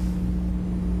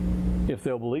 If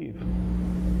they'll believe,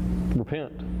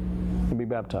 repent, and be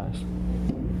baptized.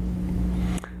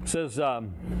 It says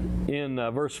in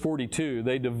verse 42,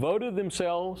 they devoted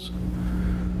themselves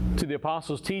to the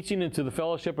apostles' teaching and to the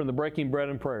fellowship and the breaking bread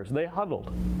and prayers. They huddled.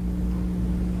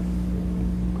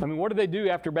 I mean, what did they do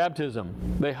after baptism?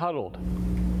 They huddled.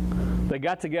 They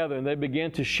got together and they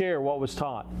began to share what was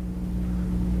taught,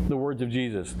 the words of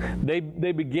Jesus. They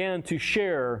began to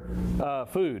share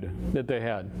food that they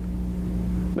had.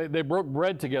 They broke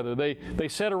bread together. They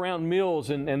sat around meals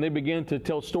and they began to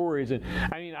tell stories. And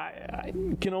I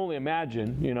can only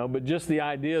imagine, but just the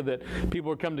idea that people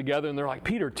would come together and they're like,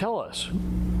 Peter, tell us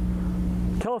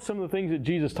some of the things that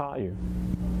Jesus taught you.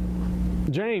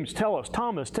 James, tell us.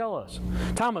 Thomas, tell us.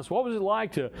 Thomas, what was it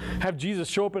like to have Jesus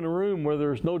show up in a room where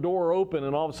there's no door open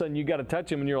and all of a sudden you got to touch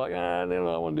him and you're like, I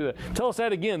don't want to do that. Tell us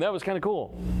that again. That was kind of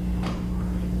cool.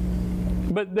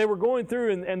 But they were going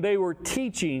through and they were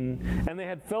teaching and they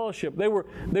had fellowship. They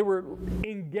were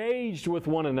engaged with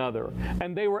one another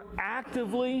and they were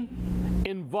actively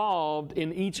involved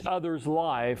in each other's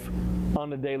life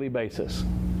on a daily basis.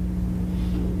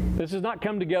 This is not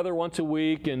come together once a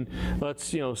week and let's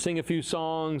sing a few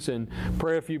songs and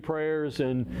pray a few prayers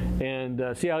and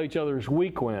see how each other's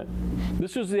week went.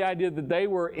 This was the idea that they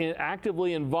were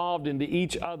actively involved into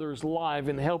each other's life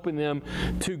and helping them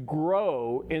to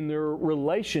grow in their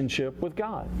relationship with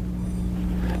God.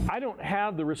 I don't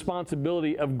have the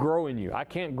responsibility of growing you. I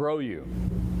can't grow you.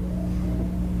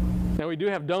 Now we do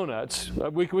have donuts.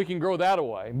 We can grow that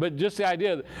away. But just the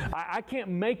idea that I can't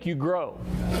make you grow.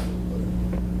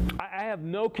 I have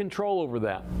no control over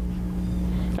that.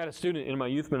 I had a student in my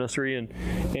youth ministry,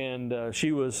 and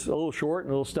she was a little short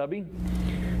and a little stubby.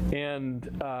 And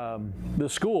the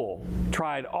school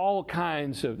tried all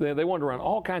kinds of, they wanted to run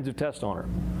all kinds of tests on her.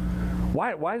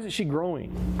 Why isn't she growing?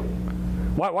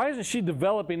 Why isn't she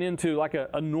developing into like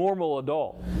a normal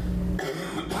adult?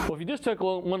 Well, if you just took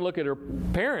one look at her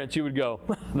parents, you would go,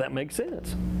 that makes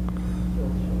sense.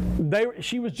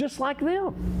 She was just like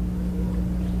them.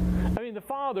 I mean, the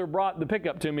father brought the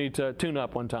pickup to me to tune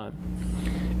up one time.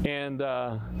 And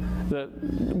it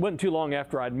wasn't too long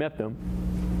after I'd met them.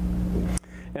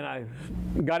 And I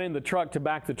got in the truck to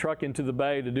back the truck into the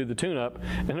bay to do the tune-up,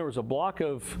 and there was a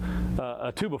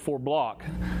 2x4 block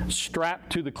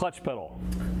strapped to the clutch pedal.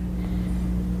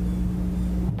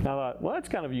 I thought, well, that's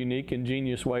kind of a unique,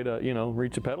 ingenious way to,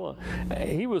 reach a pedal.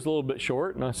 He was a little bit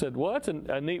short, and I said, well, that's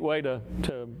a neat way to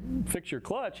fix your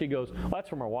clutch. He goes, well, that's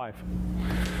for my wife.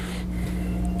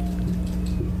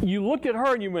 You looked at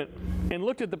her and you went and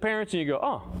looked at the parents and you go,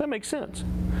 oh, that makes sense.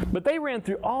 But they ran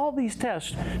through all these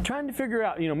tests trying to figure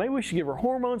out, maybe we should give her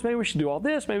hormones, maybe we should do all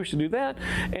this, maybe we should do that.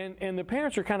 And the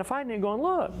parents are kind of fighting and going,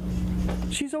 look,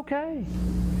 she's okay.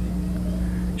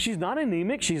 She's not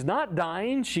anemic, she's not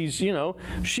dying, she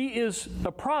is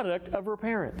a product of her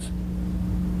parents.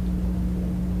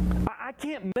 I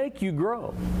can't make you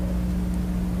grow.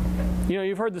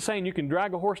 You've heard the saying, you can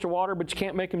drag a horse to water, but you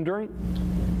can't make him drink.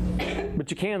 But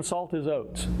you can salt his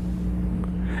oats.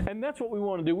 And that's what we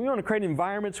want to do. We want to create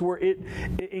environments where it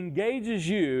engages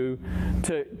you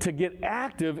to get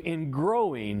active in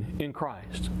growing in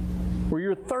Christ. Where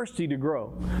you're thirsty to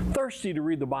grow, thirsty to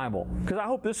read the Bible. Because I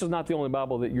hope this is not the only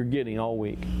Bible that you're getting all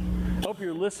week. I hope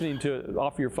you're listening to it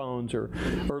off your phones or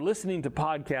listening to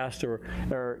podcasts or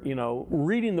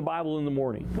reading the Bible in the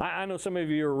morning. I know some of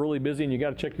you are really busy and you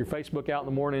got to check your Facebook out in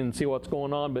the morning and see what's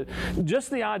going on, but just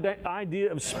the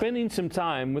idea of spending some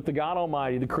time with the God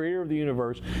Almighty, the creator of the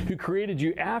universe, who created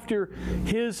you after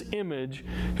His image,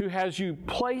 who has you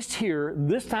placed here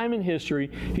this time in history,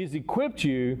 He's equipped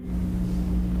you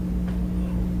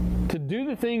to do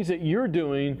the things that you're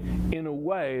doing in a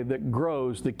way that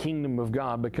grows the kingdom of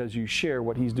God because you share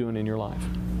what He's doing in your life.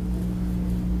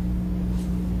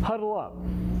 Huddle up,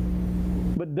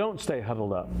 but don't stay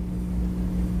huddled up.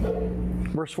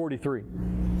 Verse 43.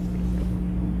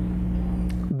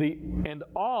 And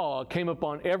awe came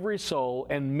upon every soul,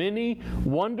 and many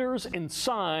wonders and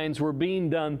signs were being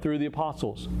done through the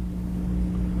apostles.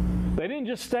 They didn't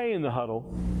just stay in the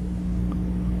huddle.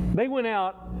 They went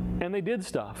out and they did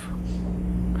stuff.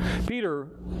 Peter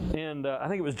and I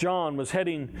think it was John was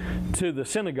heading to the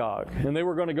synagogue, and they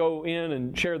were going to go in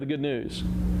and share the good news.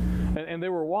 And they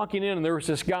were walking in, and there was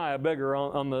this guy, a beggar,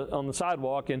 on the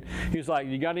sidewalk, and he was like,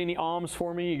 "You got any alms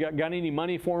for me? You got any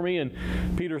money for me?" And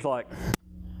Peter's like,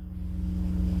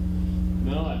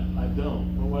 "No, I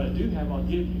don't. But what I do have, I'll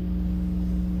give you."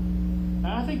 And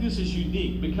I think this is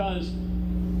unique because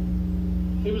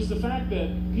it was the fact that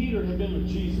Peter had been with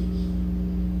Jesus.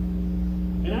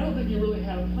 And I don't think he really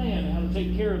had a plan on how to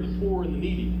take care of the poor and the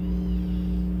needy.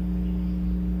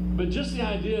 But just the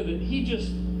idea that he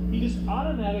just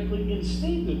automatically,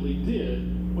 instinctively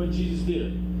did what Jesus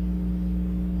did.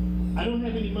 I don't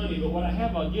have any money, but what I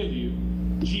have I'll give you.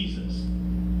 Jesus,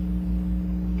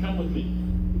 come with me.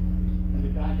 And the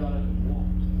guy got up and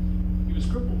walked. He was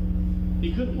crippled.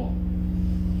 He couldn't walk.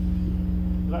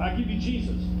 I give you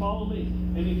Jesus. Follow me.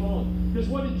 And he followed. Because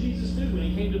what did Jesus do when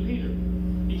he came to Peter?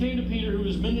 He came to Peter who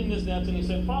was mending his nets and he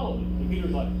said, "Follow me." And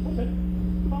Peter's like, "Okay,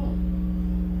 follow me."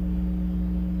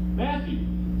 Matthew,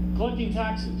 collecting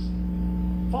taxes.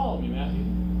 "Follow me, Matthew."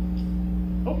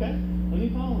 Okay. And he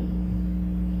followed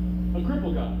him. A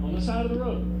crippled guy on the side of the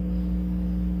road.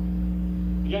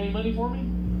 "You got any money for me?"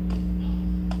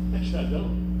 "Actually, I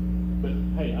don't. But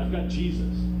hey, I've got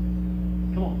Jesus.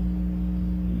 Come on."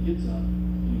 And he gets up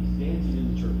and he's dancing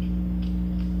in the church.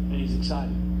 And he's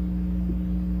excited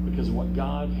because of what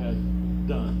God had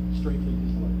done, strengthened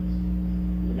his legs.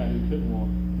 The guy who couldn't walk,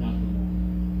 now can walk.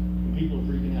 And people are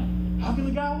freaking out. How can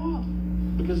the guy walk?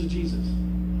 Because of Jesus.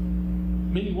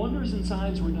 Many wonders and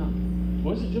signs were done. It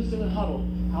wasn't just in a huddle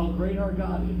how great our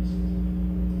God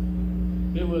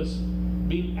is. It was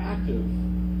being active,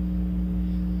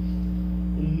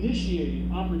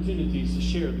 initiating opportunities to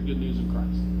share the good news of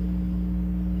Christ.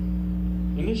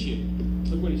 Initiate.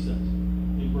 Look what he says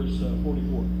in verse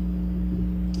 44.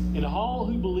 "And all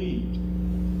who believed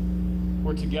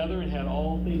were together and had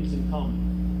all things in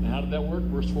common." Now, how did that work?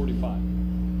 Verse 45.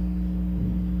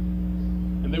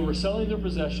 "And they were selling their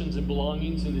possessions and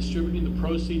belongings and distributing the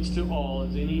proceeds to all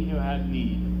as any who had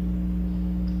need."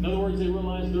 In other words, they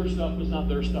realized their stuff was not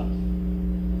their stuff.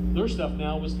 Their stuff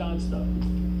now was God's stuff.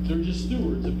 They're just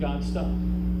stewards of God's stuff.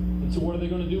 And so what are they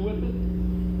going to do with it?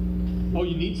 "Oh,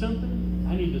 you need something?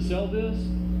 I need to sell this?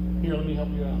 Here, let me help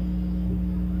you out.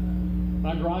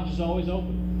 My garage is always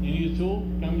open. You need a tool?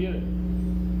 Come get it.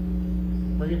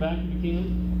 Bring it back if you can.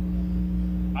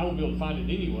 I won't be able to find it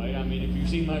anyway. I mean, if you've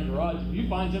seen my garage, if you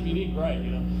find something you need, great,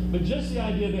 you know. But just the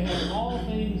idea they have all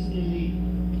things in need.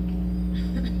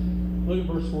 Look at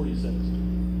verse 46.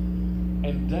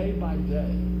 "And day by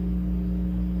day,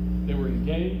 they were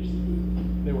engaged,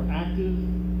 they were active,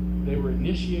 they were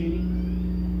initiating.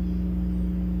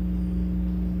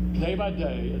 Day by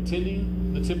day,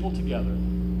 attending the temple together,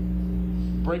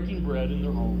 breaking bread in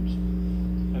their homes,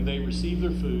 and they received their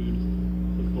food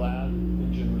with glad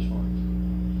and generous hearts."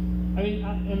 I mean,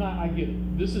 I get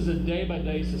it. This is a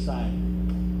day-by-day society.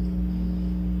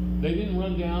 They didn't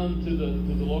run down to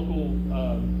the local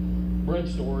bread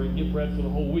store and get bread for the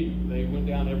whole week. They went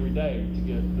down every day to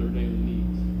get their daily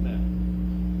needs met.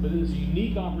 But it's a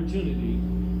unique opportunity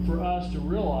for us to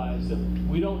realize that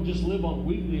we don't just live on a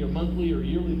weekly or monthly or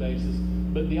yearly basis,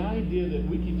 but the idea that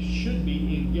we should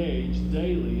be engaged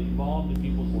daily, involved in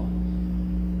people's lives.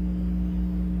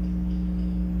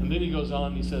 And then he goes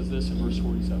on and he says this in verse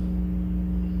 47.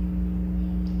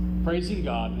 "Praising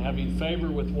God and having favor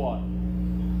with" what?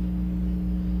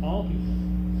 All people.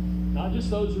 Not just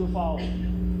those who are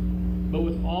following, but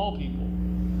with all people.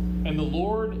 "And the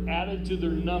Lord added to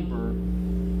their number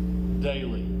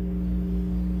daily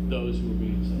those who were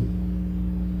being saved."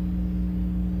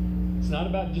 It's not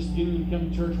about just getting to come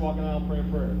to church, walking around, praying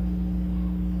a prayer.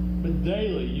 But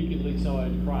daily, you can lead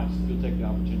somebody to Christ if you'll take the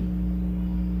opportunity.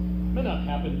 It may not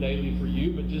happen daily for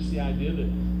you, but just the idea that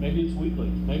maybe it's weekly,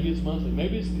 maybe it's monthly,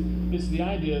 maybe it's the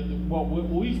idea that what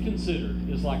we've considered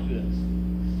is like this.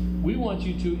 We want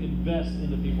you to invest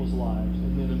into people's lives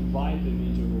and then invite them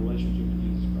into a relationship with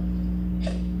Jesus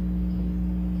Christ.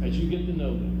 As you get to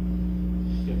know them,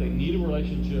 if they need a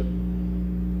relationship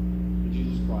with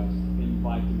Jesus Christ,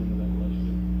 invite them into that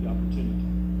relationship, the opportunity.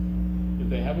 If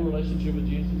they have a relationship with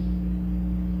Jesus,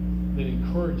 then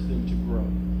encourage them to grow.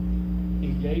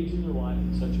 Engage in their life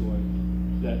in such a way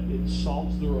that it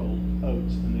salts their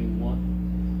oats and they want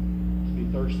to be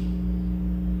thirsty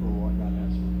for what God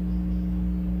has for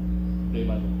them, day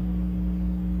by day.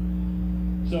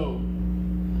 So,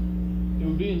 it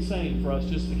would be insane for us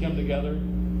just to come together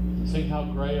and sing how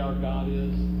great our God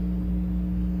is,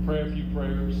 pray a few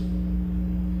prayers,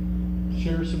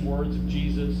 share some words of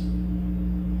Jesus,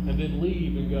 and then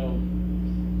leave and go,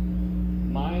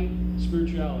 My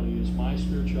spirituality is my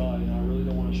spirituality, and I really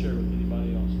don't want to share it with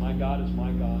anybody else. My God is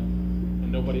my God,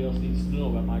 and nobody else needs to know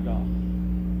about my God.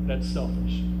 That's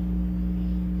selfish.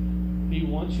 He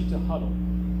wants you to huddle,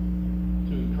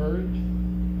 to encourage,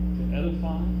 to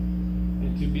edify,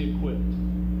 and to be equipped.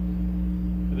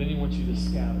 But then he wants you to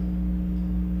scatter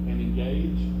and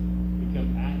engage,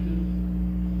 become active,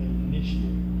 and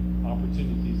initiate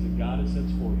opportunities that God has set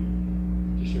for you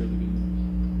to share the good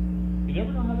news. You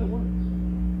never know how that works.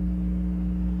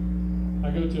 I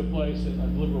go to a place and I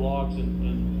deliver logs,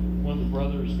 and one of the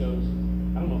brothers goes,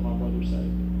 I don't know if my brother's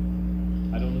saved.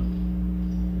 I don't know.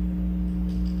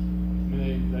 I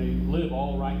mean, they live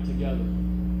all right together.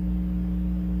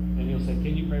 And he'll say,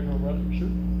 can you pray for my brother? Sure.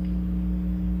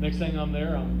 Next thing I'm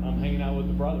there, I'm hanging out with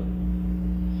the brother.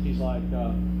 He's like,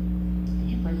 could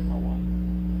you pray for my wife?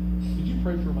 Could you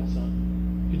pray for my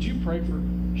son? Could you pray for,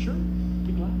 sure,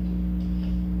 be glad to.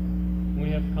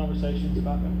 We have conversations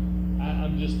about that.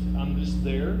 I'm just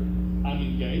there. I'm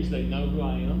engaged. They know who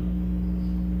I am.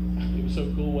 It was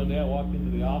so cool. One day I walked into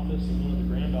the office and one of the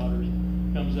granddaughters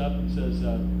comes up and says,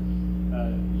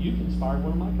 you've inspired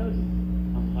one of my cousins.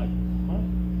 I'm like, what?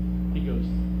 He goes,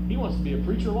 he wants to be a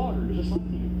preacher logger just like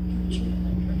you.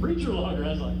 Preacher logger. I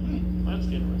was like, that's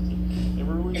interesting.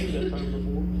 Never really knew that term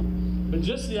before. But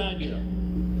just the idea,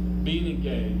 being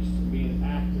engaged, being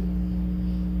active,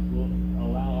 will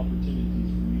allow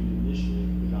opportunities for you to initiate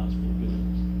the gospel of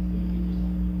goodness in people's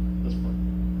lives. Let's pray.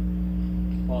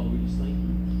 Father, we just thank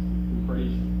you. We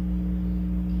praise you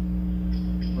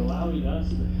for allowing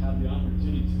us to have the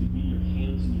opportunity to be your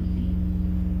hands and your feet.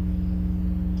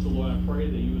 So, Lord, I pray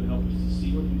that you would help us to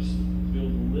see what you see, to be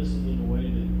able to listen in a way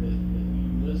that you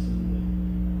listen,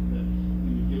 that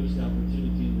you would give us the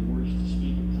opportunity and the words to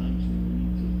speak at times when we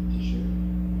need to share.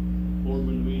 Lord,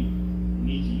 when we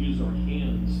need to use our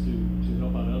hands to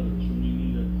help out others, when we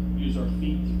need to use our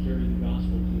feet to carry the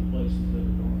gospel to the places that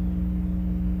are dark.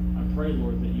 I pray,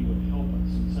 Lord, that you would help us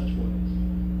in such ways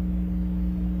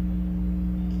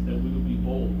that we would be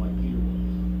bold like Peter was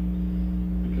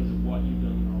because of what you've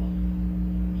done in our life.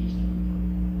 In Jesus' name we pray.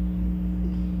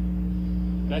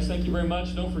 Guys, thank you very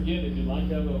much. Don't forget, if you'd like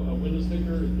to have a window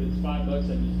sticker, it's $5.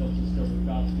 That just helps us cover the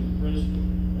cost of getting printed.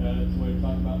 It's a way to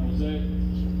talk about Mosaic.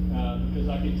 Because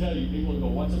I can tell you, people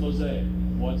go, what's a mosaic?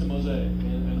 What's a mosaic?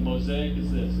 And a mosaic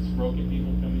is this. It's broken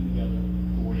people coming together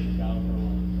to worship God with our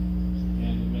lives.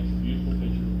 And it makes a beautiful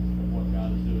picture of what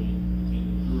God is doing in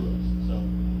and through us. So,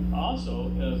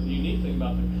 also, the unique thing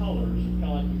about the colors, it's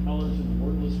kind of like the colors in the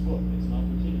wordless book. It's an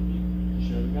opportunity to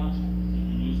share the gospel.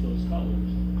 You can use those colors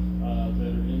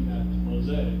that are in that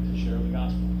mosaic to share the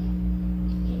gospel.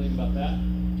 So think about that.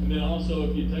 And then also,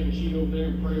 if you take a sheet over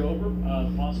there and pray over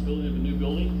the possibility of a new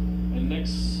building. And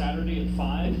next Saturday at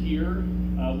 5 here,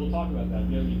 we'll talk about that. If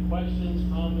you have any questions,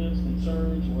 comments,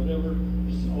 concerns, whatever,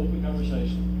 just an open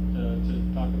conversation to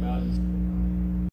talk about it.